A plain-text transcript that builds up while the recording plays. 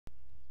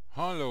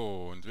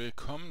Hallo und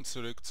willkommen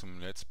zurück zum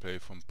Let's Play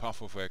von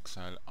Path of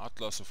Exile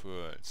Atlas of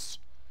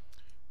Worlds.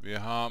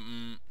 Wir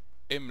haben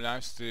im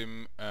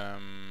Livestream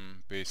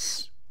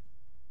bis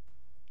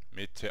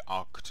Mitte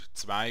Akt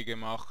 2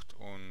 gemacht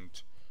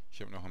und ich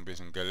habe noch ein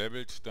bisschen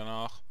gelevelt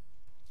danach.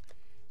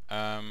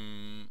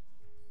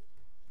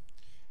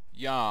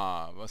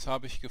 Ja, was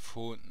habe ich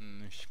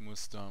gefunden? Ich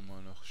muss da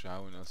mal noch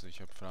schauen. Also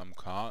ich habe vor allem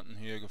Karten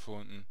hier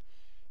gefunden.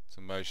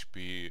 Zum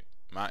Beispiel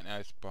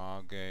Midnight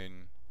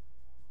Bargain.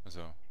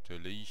 Also, der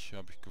Liga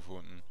habe ich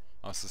gefunden.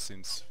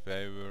 Assassin's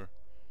Favor,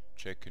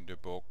 Check in the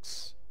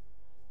Box.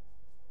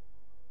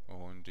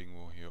 Und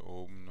irgendwo hier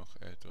oben noch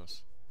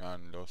etwas. Ja,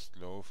 ein Lost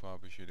Loaf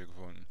habe ich wieder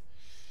gefunden.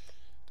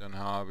 Dann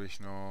habe ich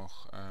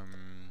noch,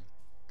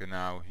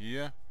 genau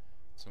hier,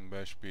 zum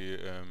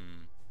Beispiel,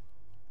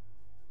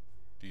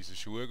 diese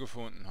Schuhe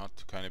gefunden.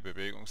 Hat keine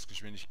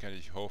Bewegungsgeschwindigkeit.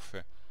 Ich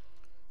hoffe,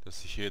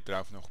 dass ich hier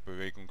drauf noch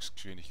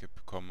Bewegungsgeschwindigkeit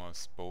bekomme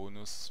als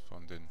Bonus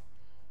von den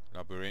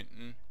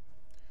Labyrinthen.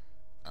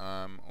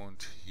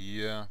 Und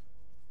hier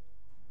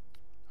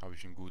habe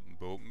ich einen guten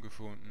Bogen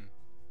gefunden.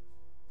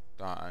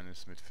 Da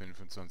eines mit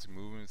 25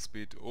 Movement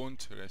Speed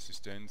und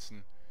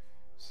Resistenzen.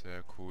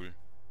 Sehr cool.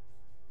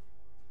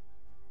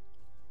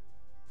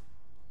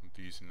 Und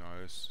die sind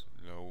alles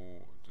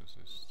low. Das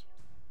ist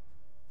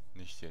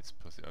nicht jetzt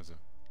passiert. Also,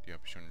 die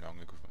habe ich schon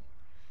lange gefunden.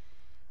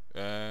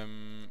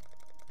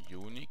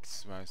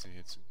 Unix weiß ich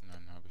jetzt.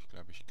 Nein, habe ich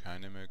glaube ich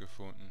keine mehr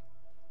gefunden.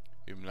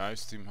 Im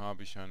Livestream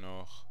habe ich ja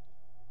noch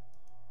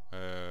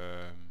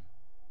ein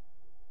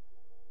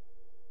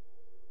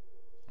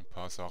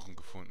paar Sachen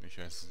gefunden. Ich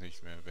weiß es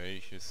nicht mehr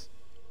welches.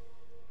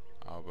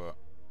 Aber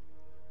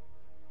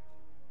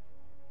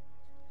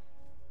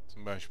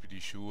zum Beispiel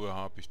die Schuhe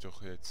habe ich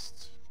doch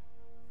jetzt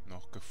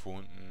noch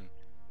gefunden.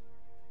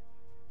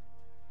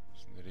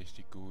 Die sind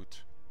richtig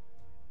gut.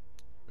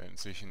 Werden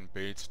sich ein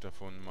Bild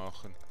davon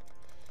machen.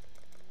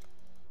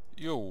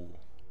 Jo.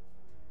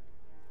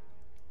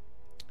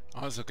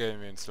 Also gehen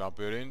wir ins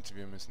Labyrinth.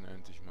 Wir müssen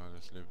endlich mal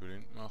das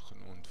Labyrinth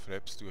machen. Und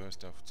Freps, du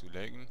hörst auf zu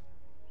legen.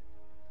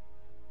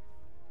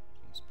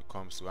 Sonst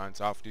bekommst du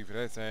eins auf die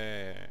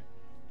Fresse.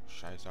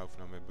 Scheiß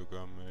Aufnahme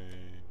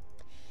bekommen.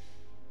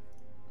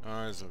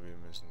 Also wir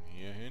müssen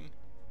hier hin.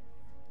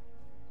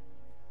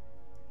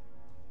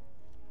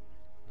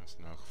 Es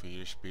sind noch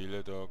viele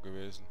Spiele da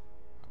gewesen.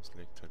 Das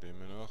liegt halt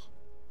immer noch.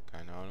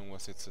 Keine Ahnung,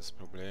 was jetzt das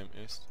Problem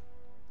ist.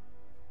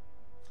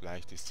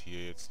 Vielleicht ist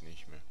hier jetzt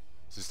nicht mehr.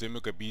 Es ist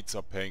immer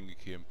gebietsabhängig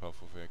hier im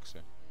Path of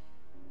Exile.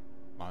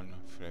 Mann,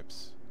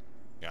 Freps.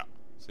 Ja,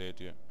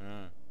 seht ihr.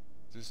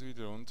 Es ist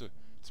wieder runter.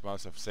 Jetzt war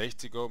es auf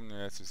 60 oben,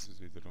 jetzt ist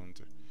es wieder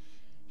runter.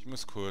 Ich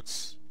muss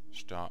kurz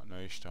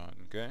neu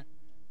starten, gell?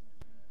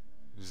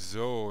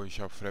 So,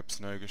 ich habe Freps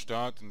neu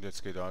gestartet und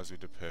jetzt geht alles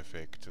wieder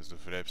perfekt. Also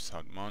Freps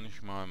hat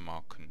manchmal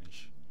Macken.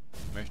 Ich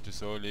möchte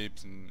so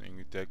leben,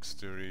 irgendwie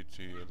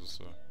Dexterity oder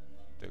so.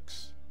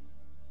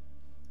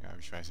 Ja,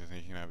 ich weiß jetzt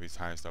nicht genau, wie es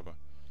heißt, aber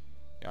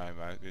ja,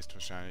 ihr wisst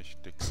wahrscheinlich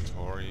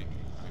Dextory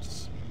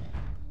heißt.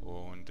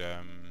 Und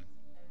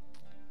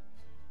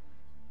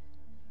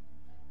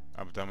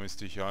aber da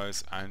müsste ich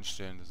alles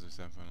einstellen, das ist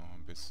einfach noch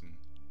ein bisschen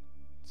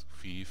zu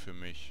viel für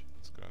mich,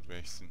 jetzt gerade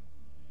wechseln.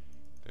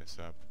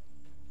 Deshalb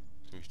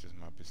tue ich das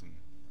mal ein bisschen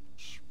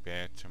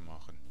später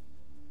machen.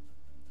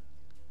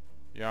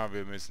 Ja,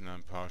 wir müssen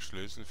ein paar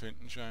Schlüssel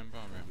finden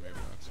scheinbar, wir haben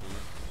überall zu.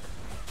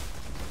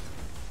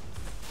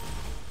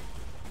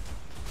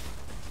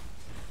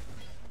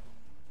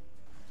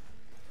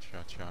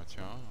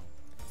 Tja.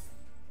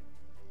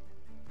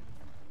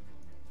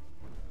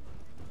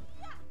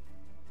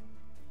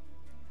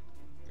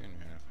 Gehen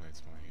wir einfach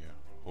jetzt mal hier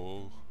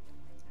hoch.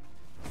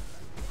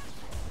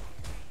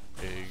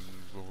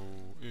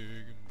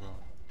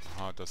 Irgendwann.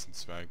 Ah, das sind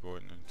 2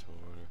 goldene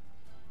Tore.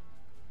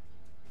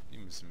 Die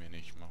müssen wir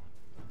nicht machen.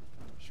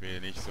 Ich will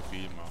nicht so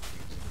viel machen.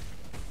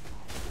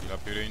 Die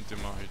Labyrinthe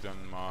mache ich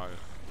dann mal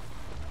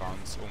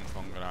ganz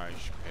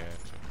umfangreich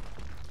später.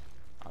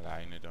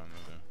 Alleine dann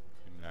oder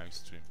im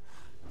Livestream.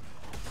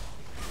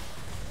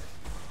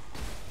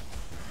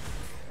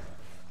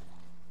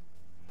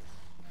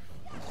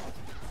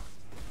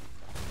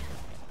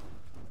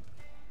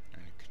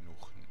 Eine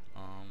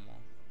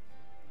Knochenarmor.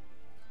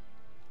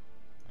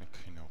 Eine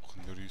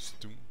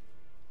Knochenrüstung.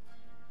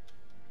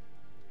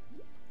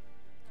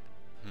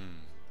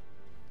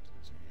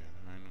 Also hier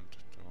rein und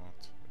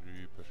dort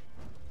rüber.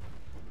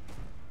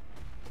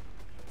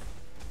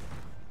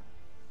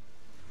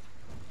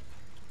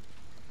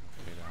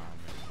 Okay, da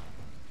haben wir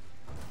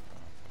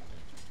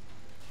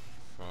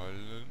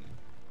Fallen.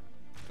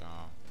 Da.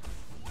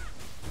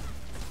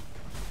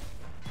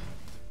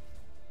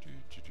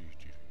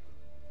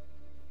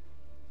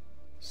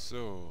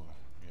 So,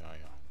 ja.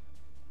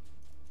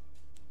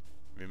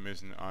 Wir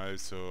müssen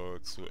also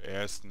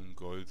zuerst einen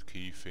Gold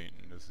Key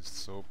finden. Das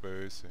ist so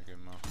böse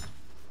gemacht.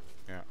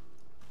 Ja.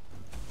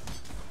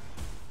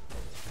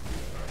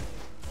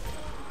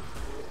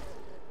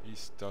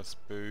 Ist das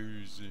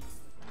böse.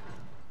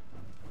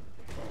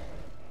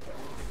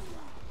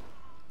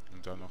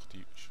 Und dann noch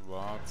die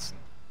schwarzen.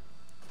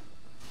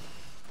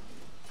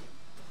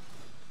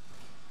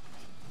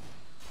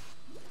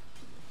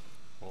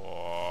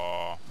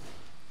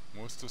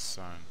 muss das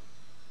sein?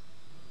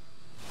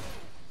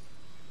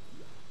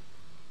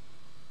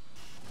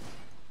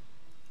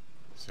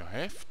 Ist ja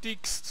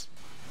heftigst.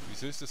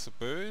 Wieso ist das so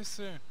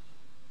böse?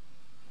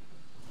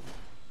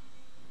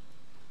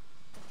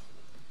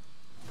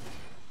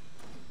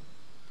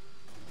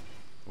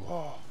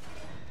 Wow.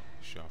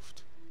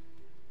 Geschafft.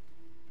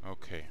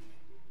 Okay.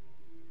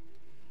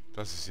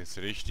 Das ist jetzt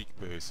richtig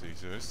böse.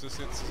 Wieso ist das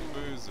jetzt so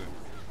böse?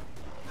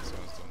 Das soll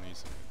es doch nie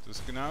sein. Das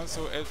ist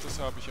genauso etwas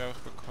habe ich auch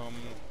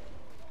bekommen,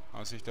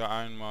 als ich da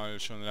einmal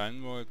schon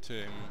rein wollte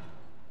im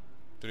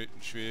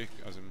dritten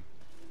also im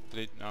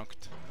dritten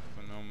Akt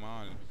von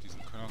normal mit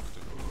diesem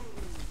Charakter.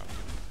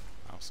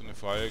 Ich habe auch so eine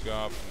Falle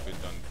gehabt und bin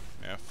dann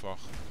mehrfach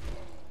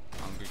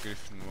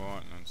angegriffen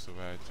worden und so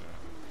weiter.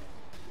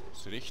 Das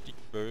ist richtig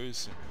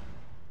böse.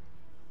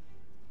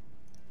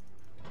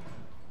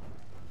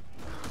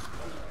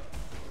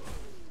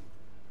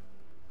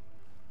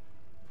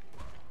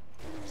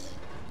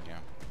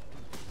 Ja.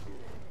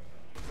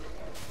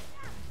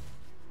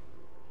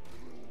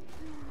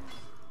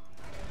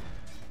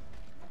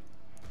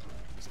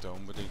 Ich muss da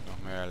unbedingt noch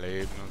mehr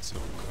Leben und so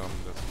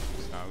bekommen, dass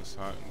ich das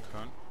aushalten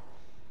kann.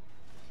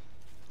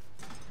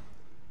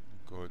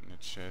 Goldene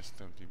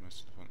Chest, aber die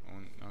muss von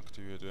unten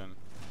aktiviert werden,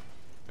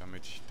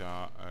 damit ich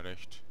da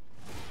recht...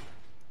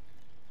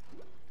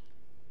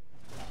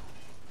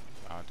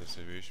 Ah, das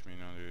erwischt mich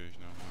natürlich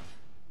nochmal.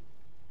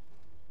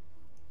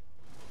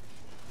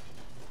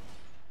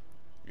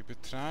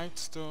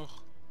 Übertreibt's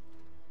doch!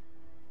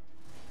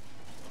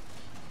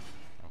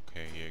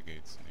 Okay, hier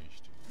geht's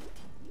nicht.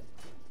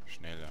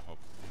 Schneller Hopp.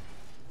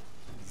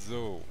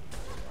 So.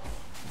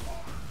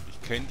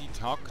 Ich kenne die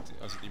Takt,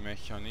 also die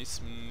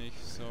Mechanismen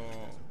nicht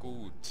so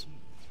gut.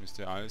 Ich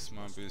müsste alles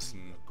mal ein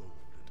bisschen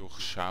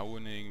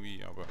durchschauen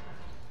irgendwie, aber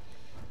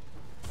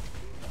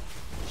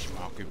ich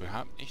mag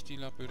überhaupt nicht die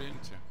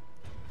Labyrinthe.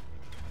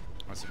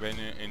 Also wenn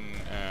in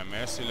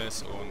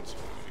Merciless und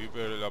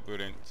über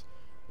Labyrinth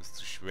das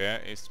zu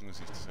schwer ist, muss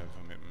ich das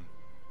einfach mit einem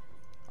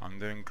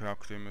anderen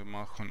Charakter immer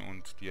machen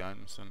und die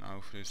Items dann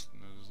aufrüsten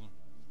oder so.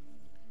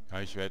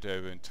 Ja, ich werde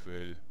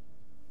eventuell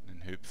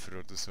einen Hüpfer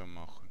oder so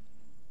machen.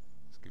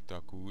 Es gibt da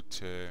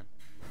gute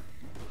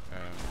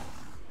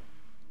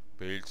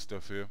Builds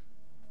dafür.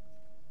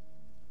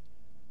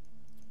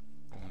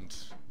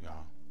 Und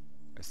ja,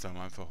 es dann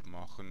einfach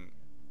machen,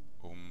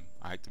 um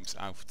Items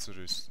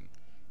aufzurüsten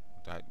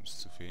und Items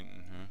zu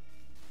finden. Ja.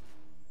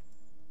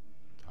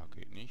 Da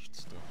geht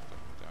nichts, doch, da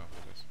geht auch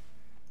das.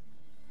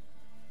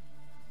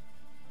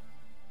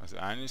 Also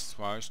eine ist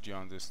falsch, die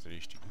andere ist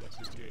richtig. Das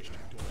ist die richtige.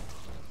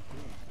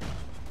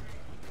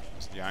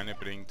 Also die eine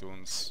bringt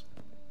uns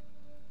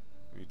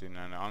wieder in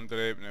eine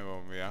andere Ebene,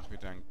 wo wir auch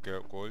wieder ein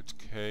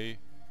Gold-K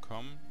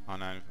kommen. Ah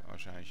nein,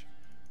 wahrscheinlich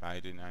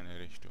beide in eine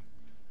Richtung.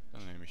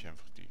 Dann nehme ich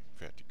einfach die.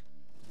 Fertig.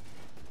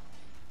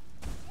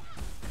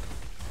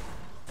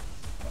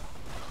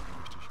 Dann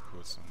möchte ich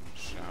kurz noch mal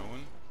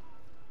schauen.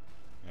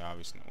 Ja,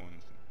 wir sind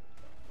unten.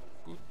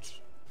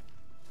 Gut.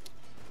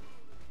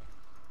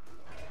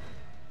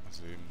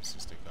 Also eben ist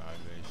es egal,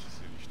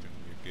 welche Richtung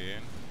wir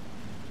gehen.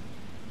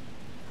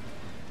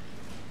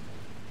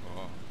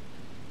 Oh.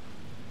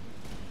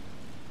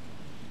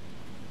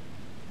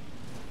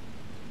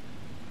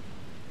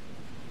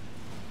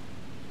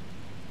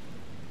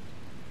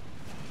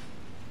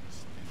 Was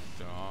ist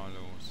denn da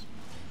los?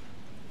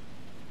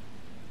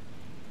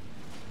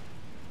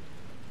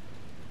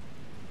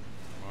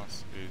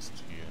 Was ist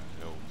hier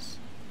los?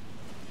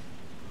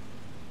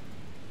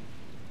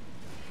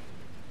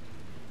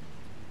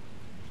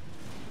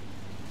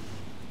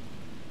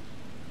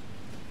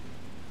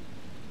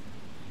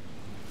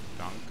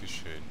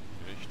 Dankeschön.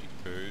 Richtig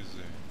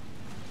böse.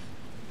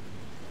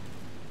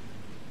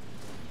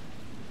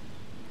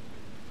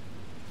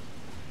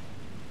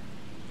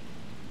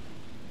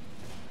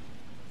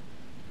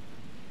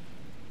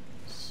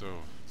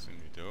 So,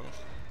 sind wir durch.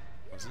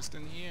 Was ist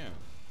denn hier? Hier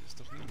ist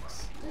doch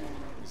nichts.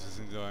 Wieso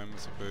sind da immer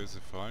so böse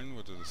Fallen,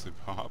 wo du das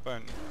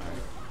überarbeiten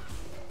kannst?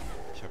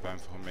 Ich habe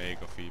einfach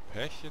mega viel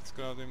Pech jetzt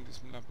gerade in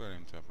diesem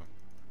Labyrinth, aber...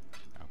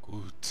 Ja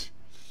gut.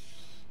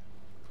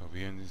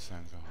 Probieren wir es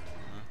einfach.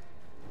 Ne?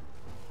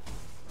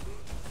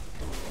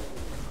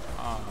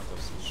 Ah, das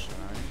ist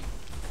Schein.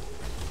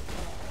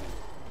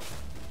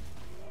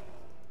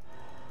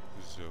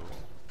 So.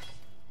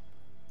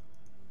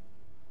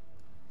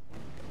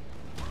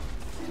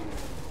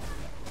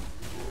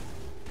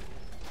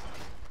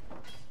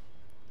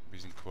 Ein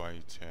bisschen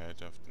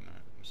Qualität auf den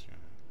Items, ja.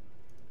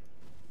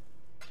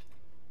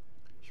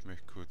 Ich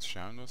möchte kurz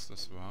schauen, was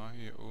das war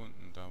hier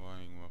unten. Da war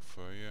irgendwo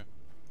Feuer.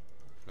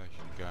 Vielleicht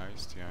ein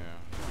Geist, ja, ja.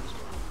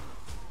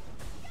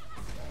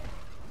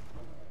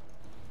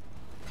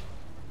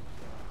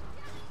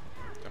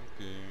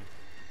 Danke.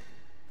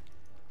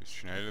 Bist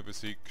schneller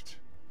besiegt,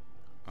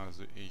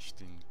 also ich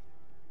den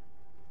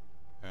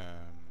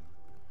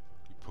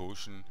die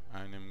Potion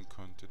einnehmen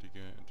konnte,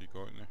 die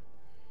goldene.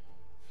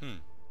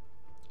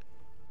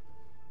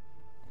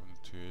 Aber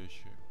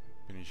natürlich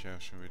bin ich ja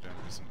schon wieder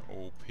ein bisschen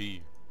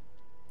OP.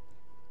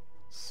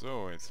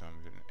 So, jetzt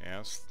haben wir den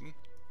ersten.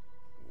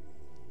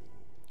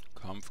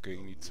 Kampf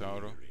gegen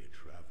Izaro.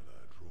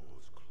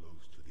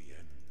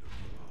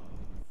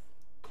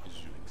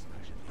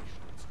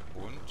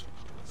 Und?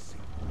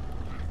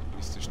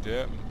 Willst du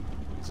sterben?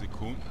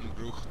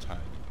 Sekundenbruchteil.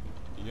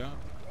 Ja,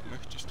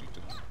 möchtest du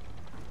das?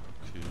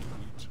 Okay,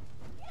 gut.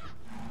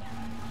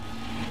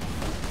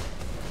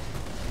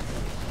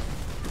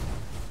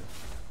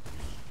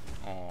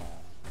 Oh.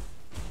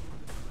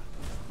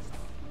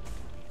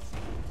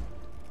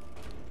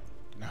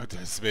 Genau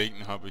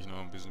deswegen habe ich noch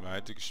ein bisschen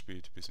weiter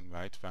gespielt, ein bisschen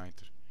weit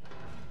weiter.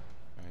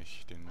 Weil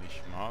ich den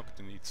nicht mag,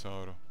 den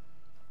Izaro.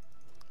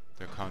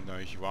 Der kann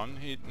euch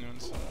one-hitten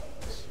und so.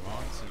 Das ist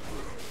Wahnsinn.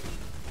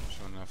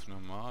 Schon auf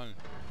normal.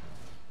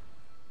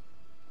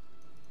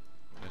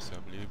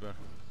 Deshalb lieber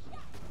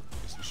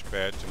ein bisschen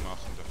später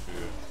machen,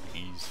 dafür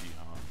easy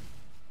haben.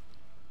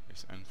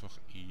 Ist einfach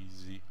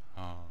easy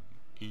haben.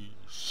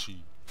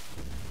 Easy.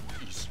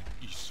 Easy,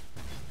 easy.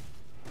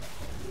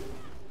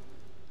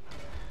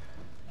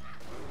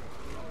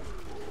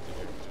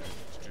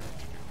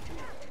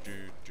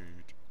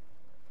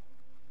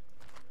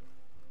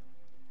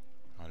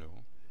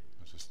 Hallo?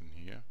 Was ist denn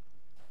hier?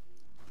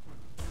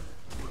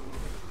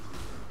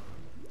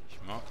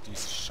 Ich mag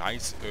diese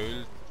scheiß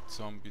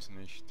Öl-Zombies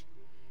nicht.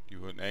 Die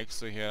wurden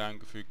extra hier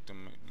eingefügt,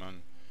 damit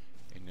man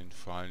in den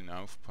Fallen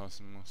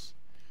aufpassen muss,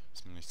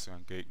 dass man nicht so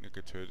einen Gegner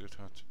getötet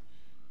hat.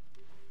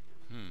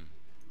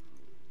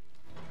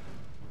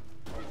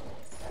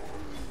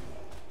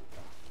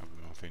 Aber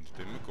man findet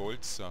immer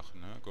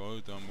Goldsachen, ne?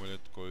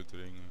 Goldamulett,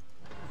 Goldringe.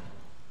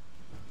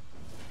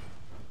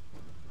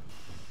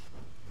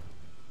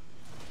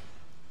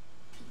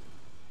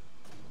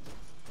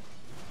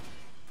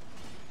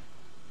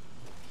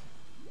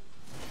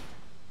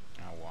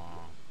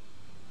 Aua.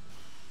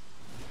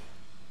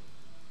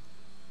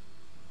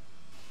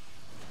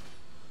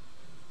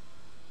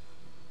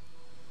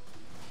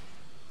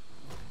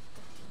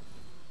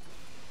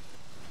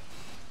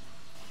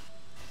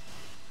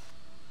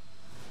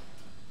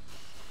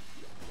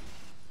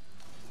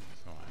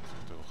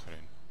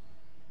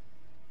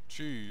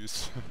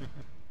 Tschüss.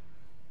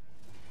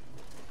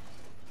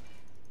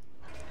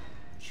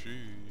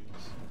 Tschüss.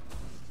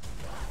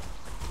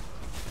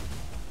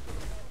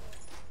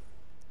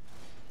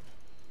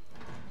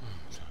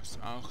 Da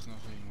ist auch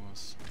noch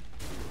irgendwas.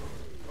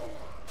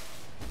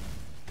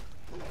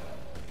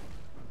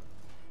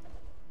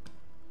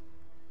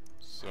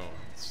 So,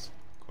 jetzt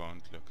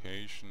Count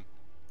Location.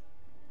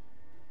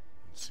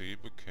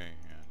 CBK,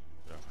 ja,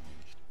 brauchen wir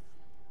nicht.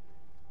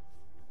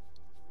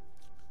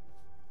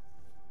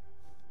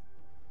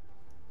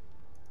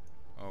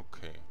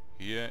 Okay,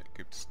 hier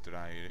gibt es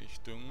 3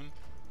 Richtungen.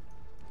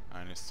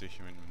 Eine ist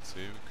sicher mit einem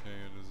CBK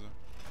oder so.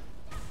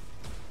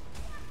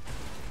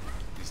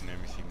 Die ist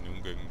nämlich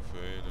im gegen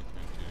Feuer, da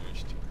könnt ihr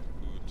richtig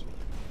gut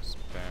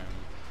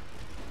spammen.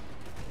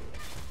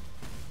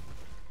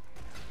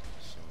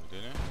 So,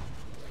 den.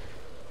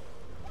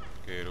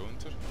 Geh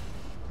runter.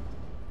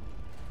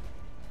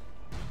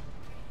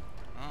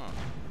 Ah,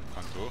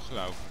 kann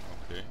durchlaufen,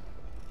 okay.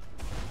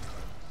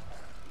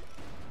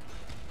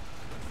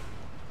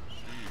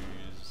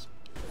 Tschüss.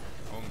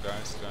 Oh,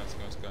 Geist.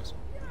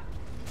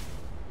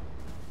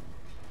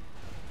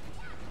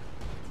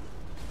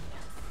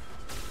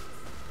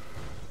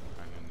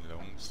 Einen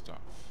Longstaff.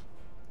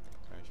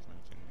 Gleich mal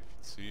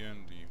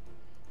identifizieren, die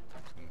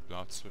den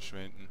Platz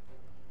verschwenden.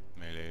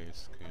 Melee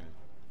Skill.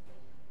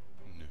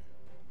 Nö.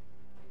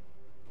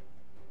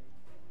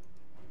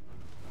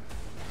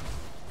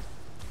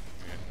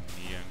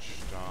 Nie einen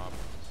Stab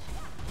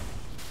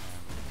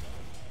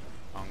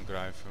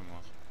Angreifer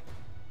machen.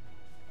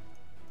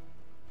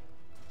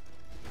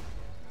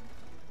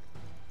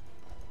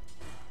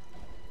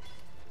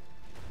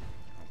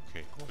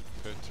 Okay,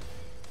 Goldpet.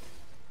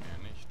 Mehr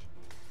nicht.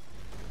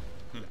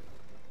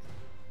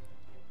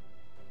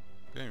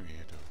 Gehen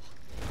wir doch.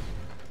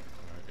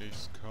 Weil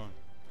ich's kann.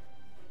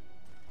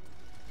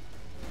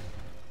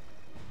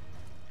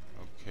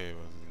 Okay,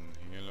 was ist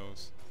denn hier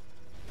los?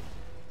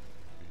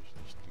 Will ich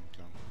nicht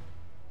entlang.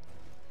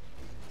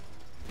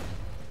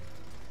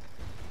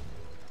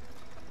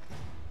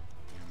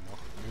 Ihr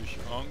macht mich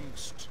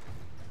Angst.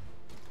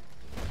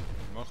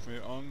 Ihr macht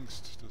mir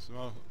Angst. Das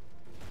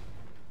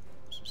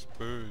ist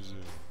böse.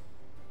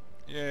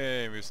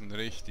 Yay, wir sind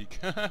richtig.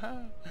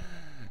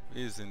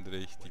 Wir sind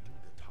richtig.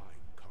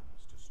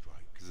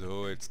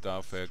 So, jetzt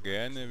darf er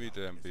gerne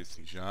wieder ein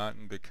bisschen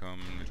Schaden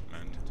bekommen. Ich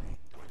meine,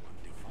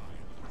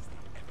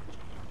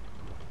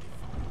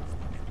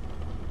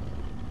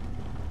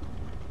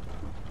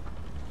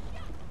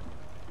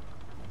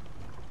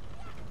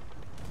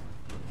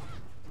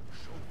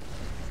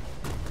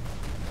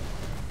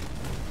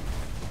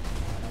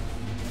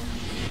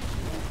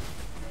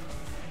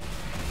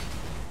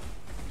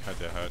 ja,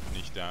 der hört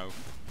nicht auf.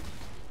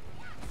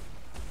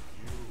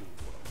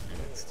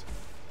 Jetzt.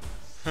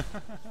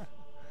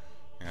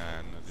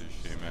 Ja, natürlich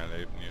viel mehr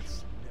Leben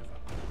jetzt.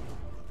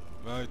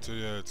 Weiter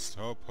jetzt,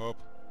 hopp, hopp.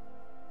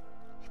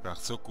 Ich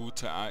brauche so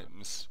gute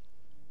Items.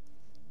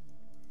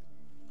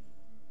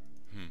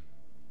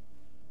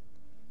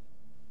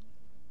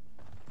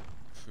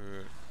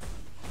 Für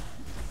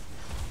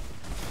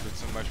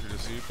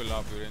über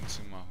Labyrinth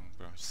zu machen,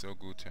 brauche ich so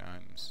gute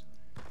Items.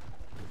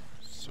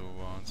 So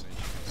wahnsinnig,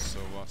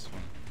 sowas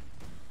von.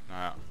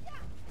 Naja.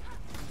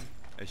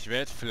 Ich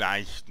werde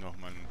vielleicht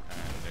nochmal ein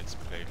Let's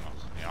Play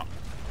machen, ja.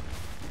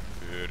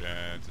 Für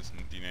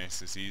die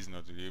nächste Season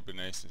oder die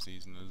übernächste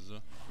Season oder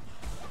so.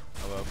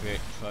 Aber auf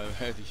jeden Fall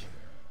werde ich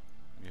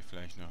mir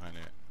vielleicht noch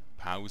eine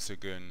Pause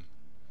gönnen.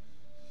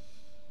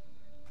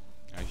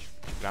 Ja, ich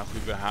brauche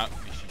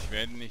überhaupt nicht. Ich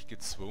werde nicht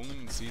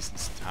gezwungen,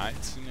 Seasons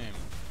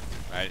teilzunehmen.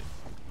 Weil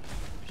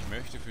ich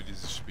möchte für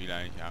dieses Spiel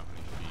eigentlich auch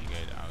nicht viel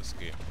Geld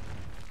ausgeben.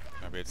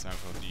 Ich habe jetzt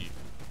einfach die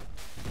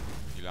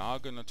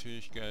Lage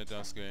natürlich Geld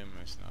ausgeben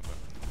müssen, aber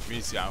ich will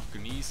es ja auch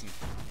genießen.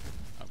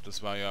 Aber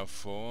das war ja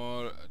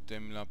vor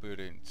dem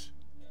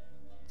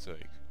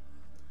Labyrinth-Zeug.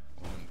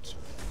 Und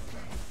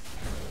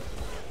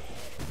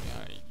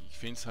ja, ich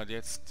finde es halt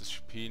jetzt das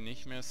Spiel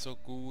nicht mehr so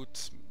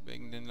gut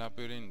wegen den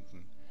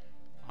Labyrinthen.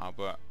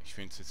 Aber ich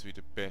finde es jetzt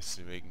wieder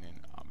besser wegen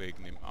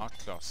dem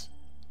Atlas.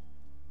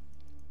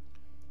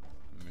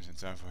 Wir müssen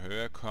jetzt einfach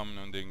höher kommen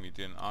und irgendwie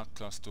den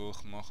Atlas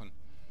durchmachen.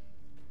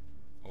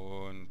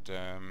 Und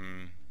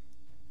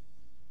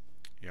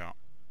ja.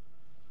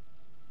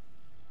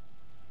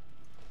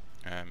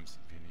 Sind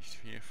wir nicht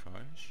hier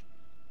falsch?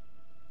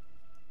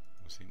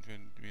 Wo sind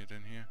wir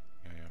denn hier?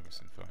 Ja, wir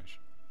sind falsch.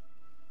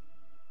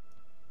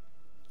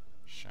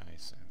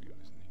 Scheiße, wir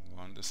müssen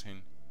irgendwo anders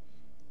hin.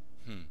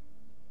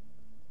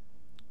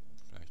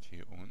 Vielleicht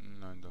hier unten?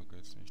 Nein, da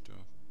geht's nicht durch.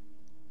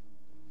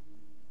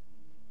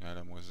 Ja,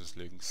 da muss es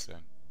links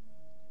sein.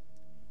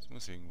 Es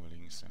muss irgendwo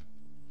links sein.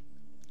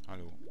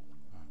 Hallo.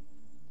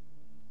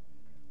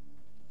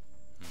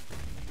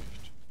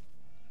 Nicht.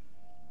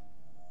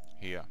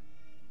 Hier.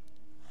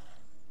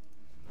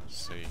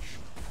 Safe.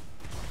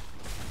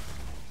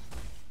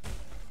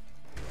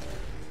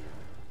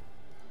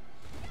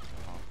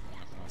 Noch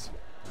was.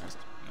 Geist.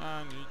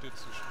 Nein, wieder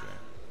zu schwer.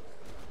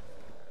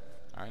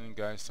 Einen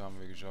Geist haben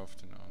wir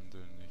geschafft, den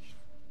anderen nicht.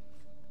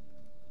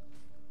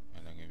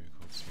 Ja, dann gehen wir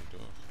kurz hier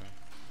durch.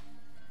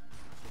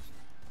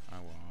 Ja.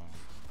 Aua.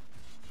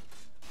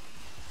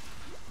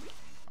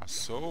 Ach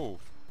so.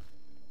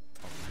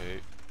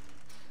 Okay.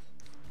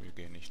 Wir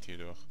gehen nicht hier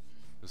durch.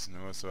 Das ist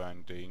nur so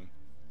ein Ding.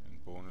 Ein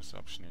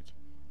Bonusabschnitt.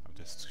 Aber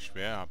das ist zu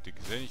schwer. Habt ihr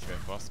gesehen? Ich wäre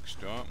fast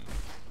gestorben.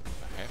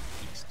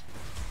 Heftigst.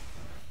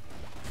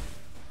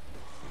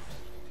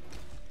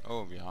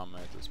 Oh, wir haben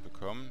etwas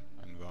bekommen.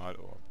 Ein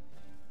Wahlorb.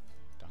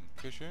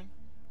 Dankeschön.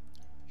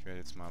 Ich werde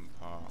jetzt mal ein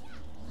paar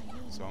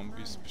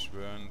Zombies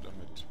beschwören,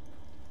 damit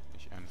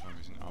ich einfach ein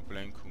bisschen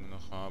Ablenkung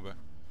noch habe.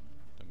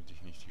 Damit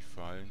ich nicht die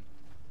Fallen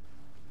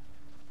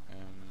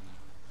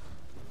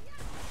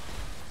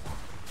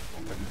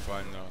den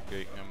Fallen nach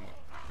Gegner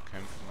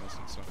bekämpfen muss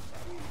und so.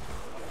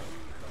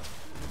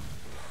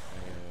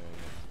 Wir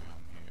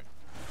haben hier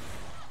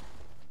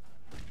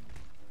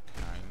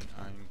keinen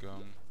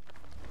Eingang.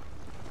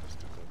 Das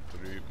ist da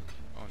drüben.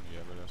 Oh nee,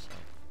 aber das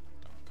halt.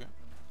 Danke.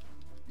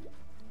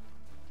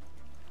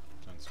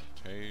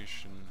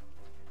 Transportation.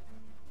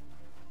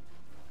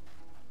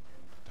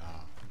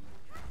 Da.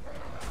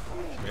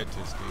 Ich wette,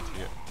 es geht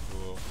hier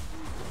durch.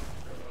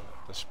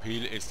 Das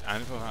Spiel ist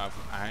einfach auf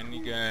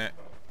einige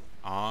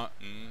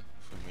Arten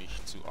für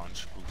mich zu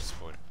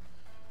anspruchsvoll.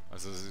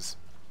 Also es ist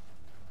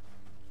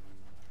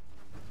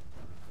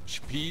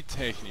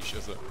spieltechnisch,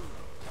 also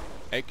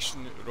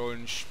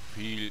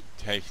Action-Rollenspiel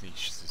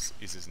technisch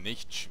ist es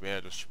nicht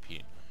schwer, das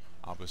Spiel.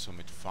 Aber so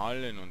mit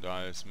Fallen und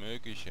alles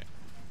mögliche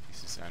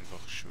ist es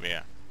einfach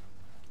schwer.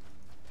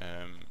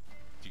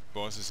 Die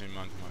Bosse sind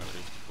manchmal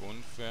richtig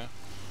unfair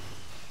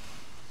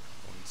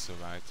und so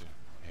weiter.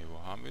 Hey,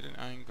 wo haben wir den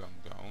Eingang?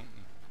 Da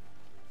unten.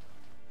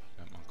 Ich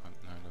glaube, man kann...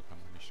 Nein, da kann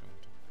man nicht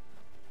runter.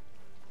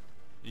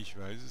 Ich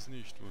weiß es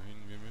nicht,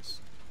 wohin wir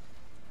müssen.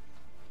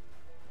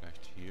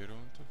 Vielleicht hier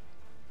runter?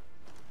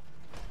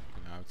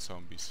 Genau,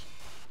 Zombies.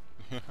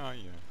 Ja,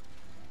 ja.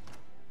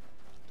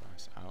 Da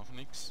ist auch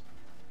nichts.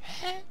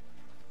 Hä?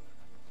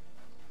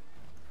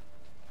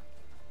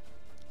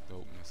 Da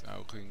oben ist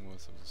auch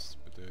irgendwas, aber das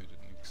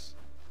bedeutet nichts.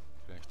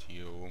 Vielleicht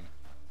hier oben.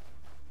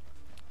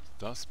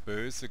 Das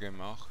Böse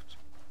gemacht.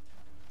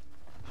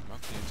 Ich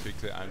mag die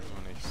Entwickler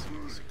einfach nicht.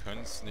 Sie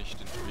können es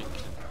nicht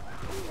entwickeln.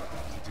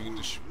 Sie tun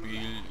das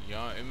Spiel,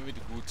 ja, immer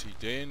wieder gute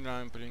Ideen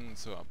reinbringen und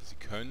so, aber sie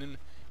können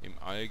im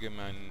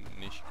Allgemeinen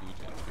nicht gut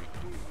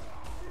entwickeln.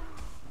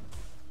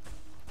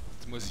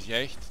 Jetzt muss ich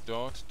echt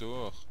dort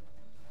durch.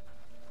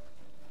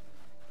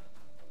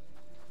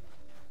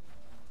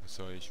 Was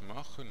soll ich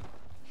machen?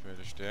 Ich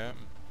werde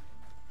sterben.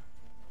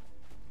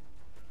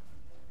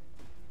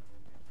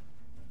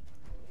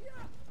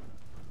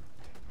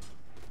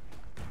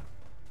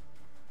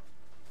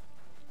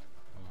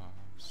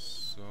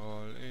 Was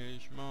soll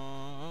ich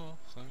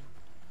machen?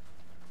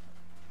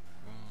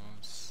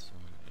 Was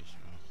soll ich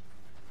machen?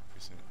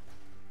 Bisschen.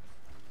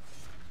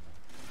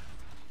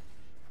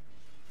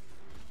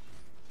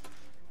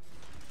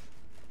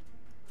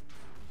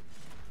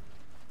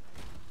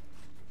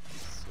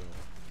 So.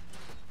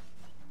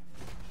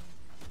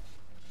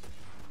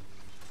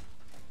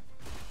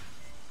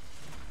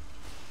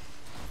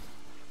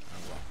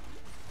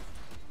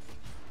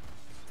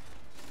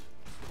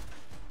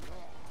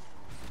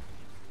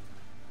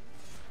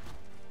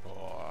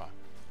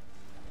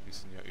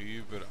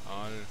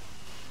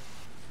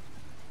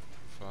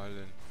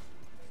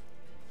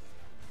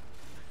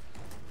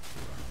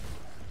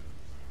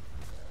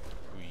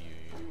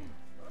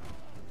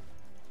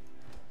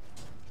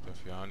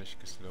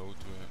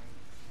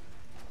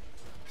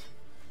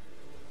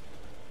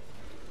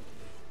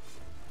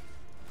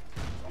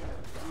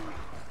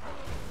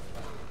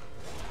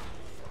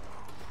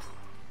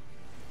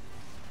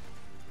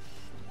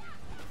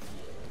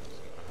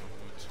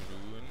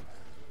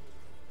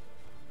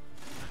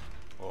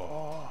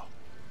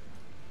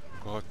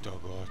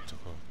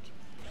 Gott.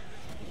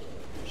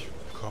 Ich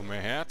bekomme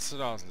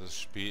Herzrasen. Das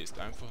Spiel ist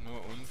einfach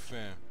nur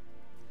unfair.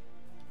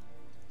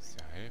 Das ist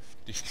ja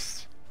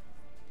heftig.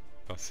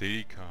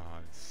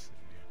 Basilika-Hals.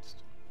 Jetzt.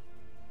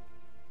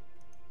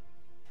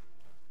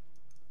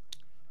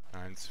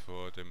 Eins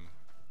vor dem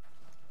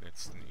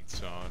letzten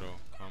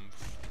Izaro-Kampf.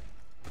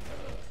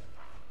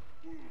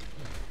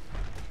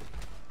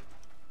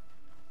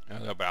 Ja,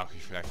 da brauche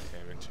ich vielleicht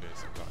eventuell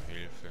sogar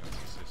Hilfe. Also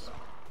es ist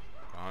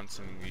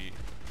Wahnsinn, wie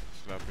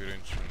das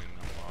Labyrinth schon in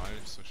normal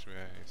so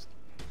schwer ist.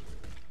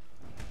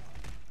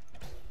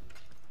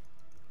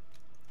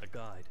 A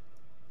guide.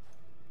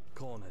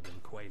 Cornered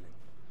and quailing.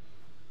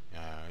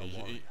 Ja,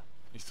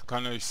 ich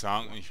kann euch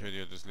sagen, ich werde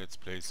ja das Let's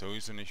Play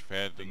sowieso nicht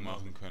fertig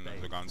machen können,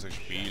 das ganze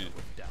Spiel.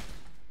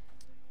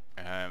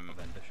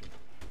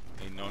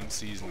 In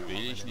Non-Season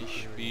will ich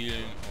nicht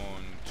spielen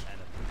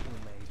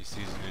und die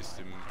Season ist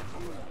im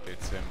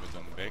Dezember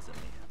dann weg.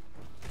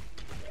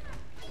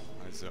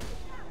 Also,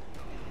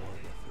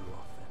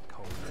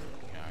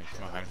 ja, ich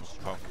mache einfach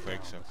Path of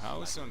Exile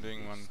Pause und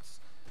irgendwann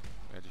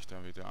werde ich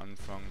da wieder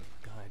anfangen,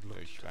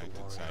 euch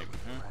weiter zeigen.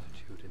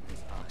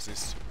 Es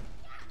ist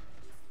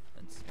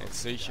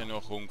jetzt sicher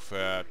noch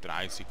ungefähr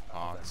 30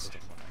 Parts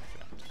davon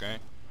entfernt, okay?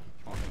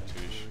 Und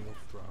natürlich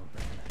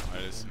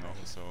alles noch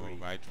so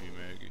weit wie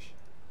möglich.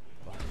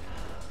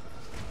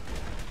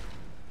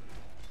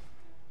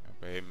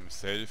 Aber eben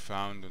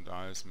selffound und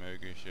alles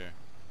mögliche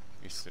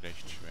ist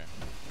recht schwer.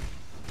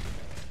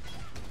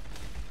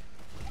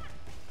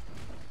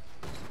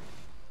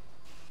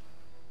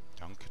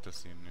 Danke,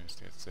 dass ihr es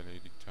jetzt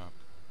erledigt habt.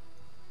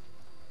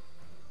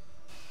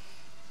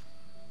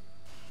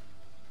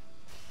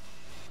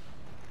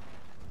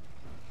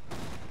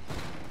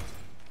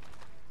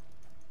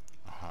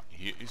 Aha,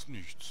 hier ist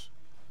nichts.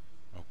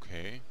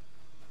 Okay.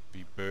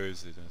 Wie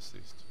böse das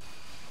ist.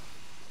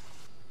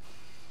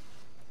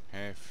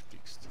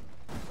 Heftigst.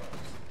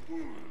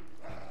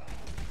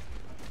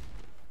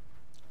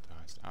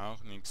 Da ist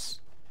auch nichts.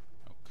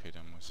 Okay,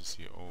 dann muss es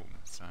hier oben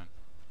sein.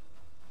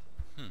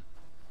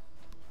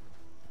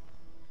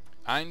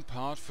 Ein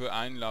Part für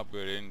ein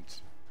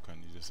Labyrinth.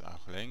 Können die das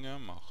auch länger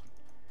machen?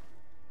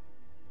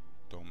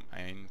 Dumm,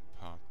 ein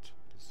Part.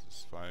 Das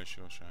ist falsch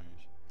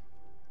wahrscheinlich.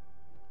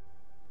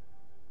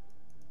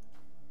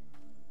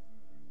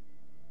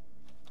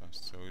 Das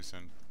ist sowieso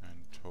ein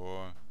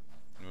Tor.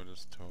 Nur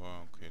das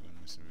Tor. Okay, dann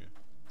müssen wir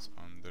das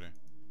andere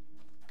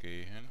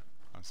gehen.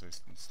 Also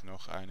ist es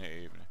noch eine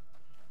Ebene.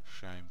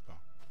 Scheinbar.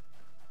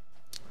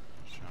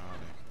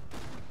 Schade.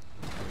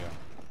 Oh ja.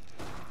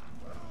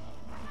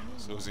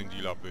 So sind die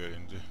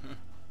Labyrinthe.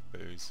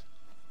 Böse.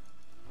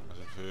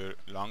 Also für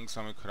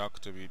langsame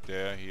Charakter wie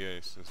der hier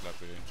ist das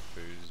Labyrinth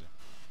böse.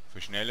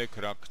 Für schnelle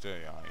Charakter,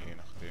 ja, je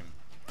nachdem.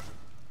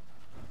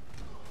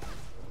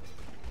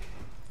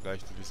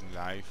 Vielleicht ein bisschen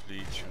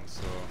Live-Leech und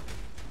so.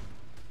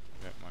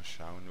 Ich werde mal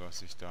schauen,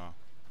 was ich da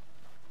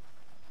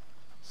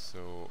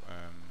so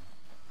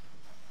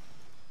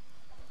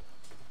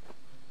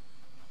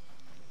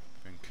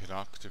für einen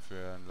Charakter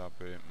für ein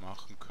Labyrinth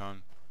machen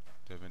kann.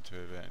 Und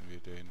eventuell werden wir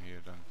den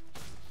hier dann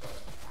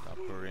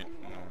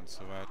Labyrinthen und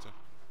so weiter.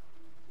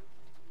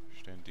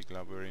 Ständig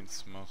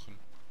Labyrinths machen.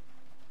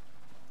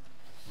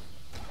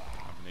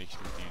 Aber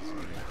nicht mit diesem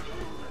hier.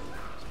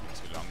 Das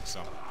ist zu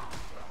langsam.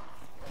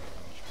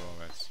 Nicht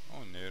vorwärts.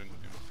 Oh, näher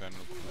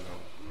Inferno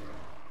Below.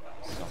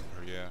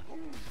 Superior.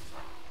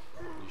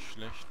 Nicht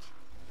schlecht.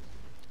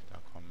 Da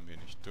kommen wir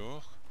nicht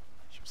durch.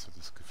 Ich habe so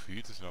das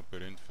Gefühl, das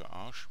Labyrinth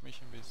verarscht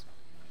mich ein bisschen.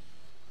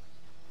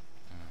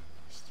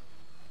 Mist.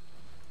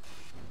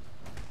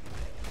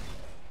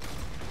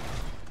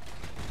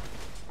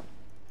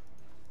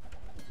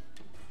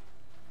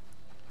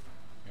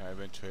 Ja,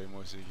 eventuell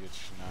muss ich jetzt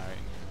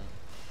schneiden.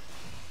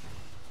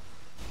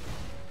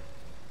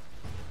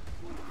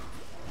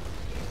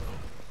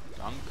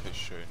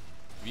 Dankeschön.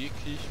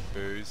 Wirklich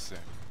böse.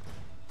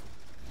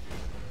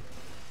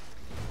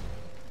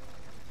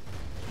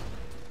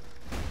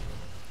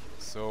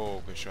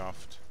 So,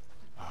 geschafft.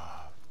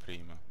 Ah,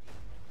 prima.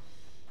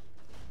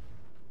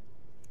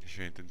 Ich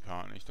will den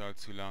Part nicht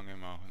allzu lange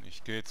machen.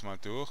 Ich gehe jetzt mal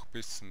durch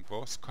bis zum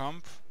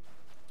Bosskampf.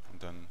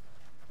 Und dann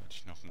werde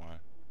ich nochmal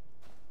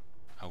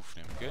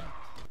aufnehmen, gell?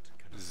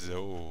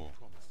 So.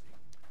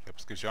 Ich habe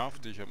es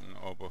geschafft. Ich habe ein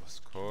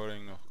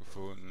Overscoring noch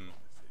gefunden.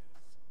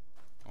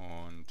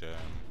 Und,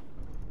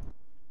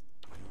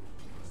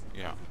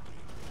 ja.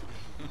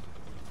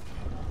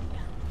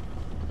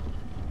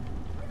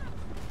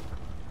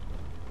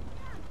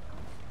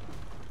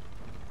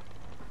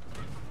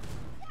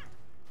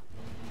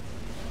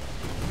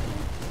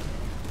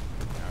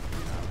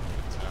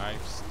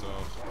 Betreib's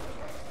doch.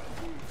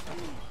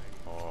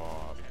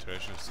 Oh, wie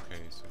Treasures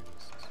Case.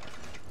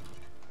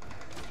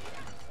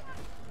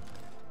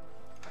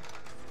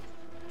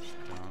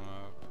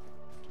 Stab.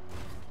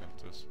 Da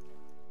etwas.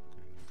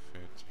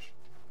 Fertig.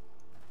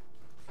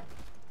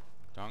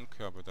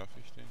 Danke, aber darf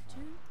ich den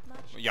haben?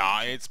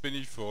 Ja, jetzt bin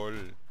ich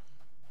voll.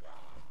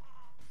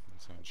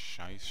 So ein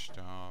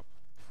Scheißstab.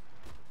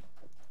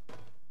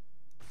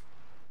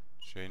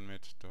 Chain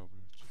mit doppelt.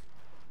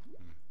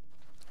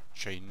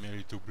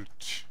 Chainmail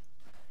doppelt.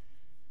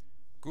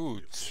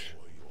 Gut.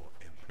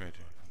 Ich werde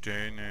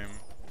den nehmen.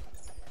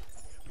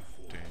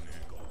 Den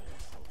nehmen.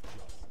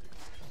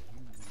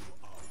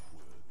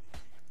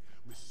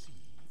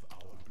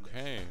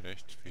 Okay,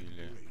 recht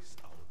viele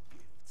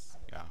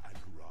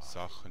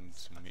Sachen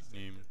zum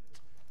Mitnehmen.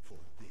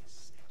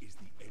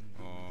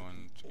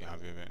 Und ja,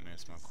 wir werden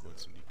jetzt mal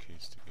kurz in die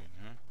Kiste gehen.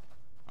 Hä?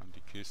 An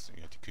die Kiste.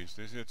 Ja, die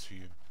Kiste ist jetzt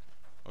hier.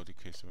 Oh, die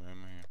Kiste war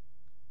immer hier.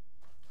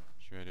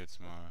 Ich werde jetzt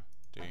mal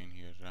den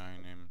hier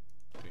reinnehmen.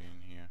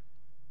 Den hier.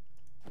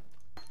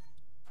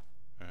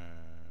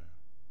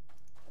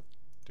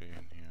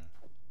 Den hier.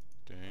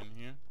 Den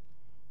hier.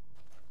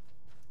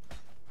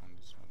 Und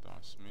jetzt mal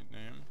das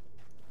mitnehmen.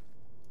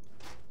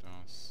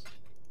 Das.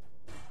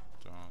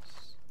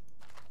 Das.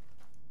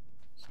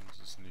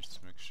 Sonst ist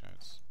nichts mehr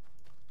gescheit.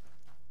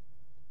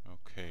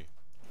 Okay.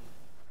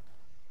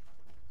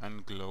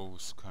 Ein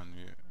Glows kann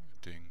wir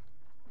Ding.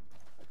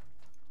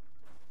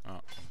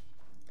 Ah.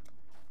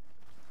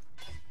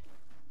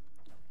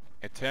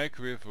 Attack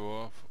with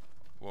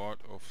ward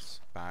of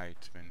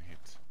spite when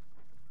hit.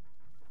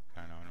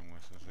 Keine Ahnung,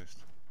 was das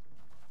ist.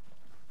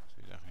 Das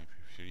wird auch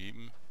nicht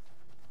beschrieben.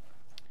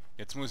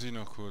 Jetzt muss ich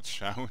noch kurz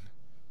schauen.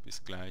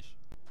 Bis gleich.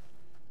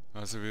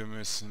 Also wir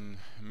müssen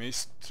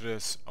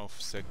Mistress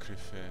of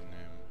Sacrifice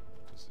nehmen.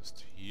 Das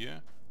ist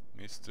hier.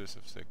 Mistress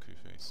of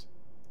Sacrifice.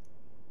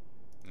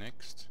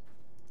 Next.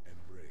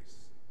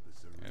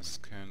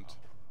 Escant.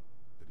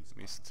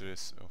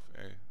 Mistress of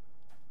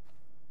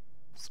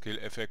Skill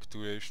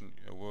Effectuation.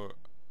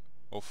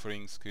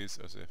 Offering Skills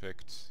as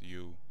Effects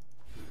you.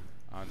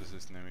 Ah, das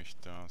ist nämlich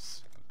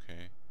das.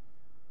 Okay.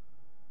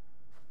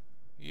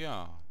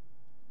 Ja.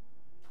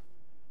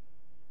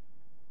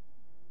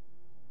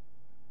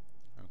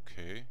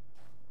 Okay.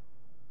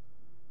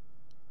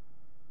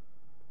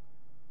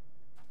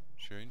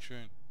 Schön,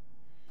 schön.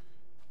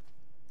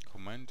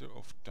 Commander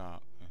of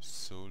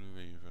Darkness, Soul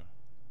Weaver.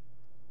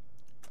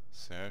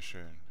 Sehr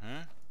schön,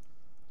 hä?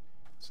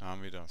 Jetzt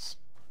haben wir das.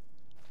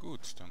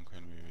 Gut, dann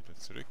können wir wieder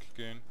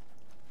zurückgehen.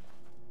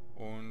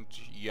 Und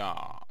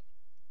ja.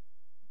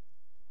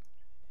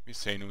 Wir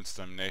sehen uns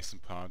dann im nächsten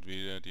Part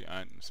wieder. Die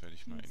Items werde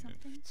ich mal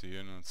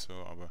identifizieren und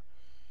so, aber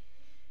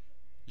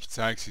ich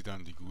zeige sie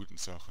dann die guten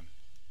Sachen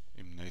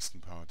im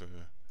nächsten Part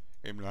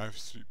im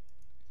Livestream.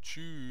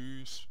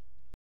 Tschüss.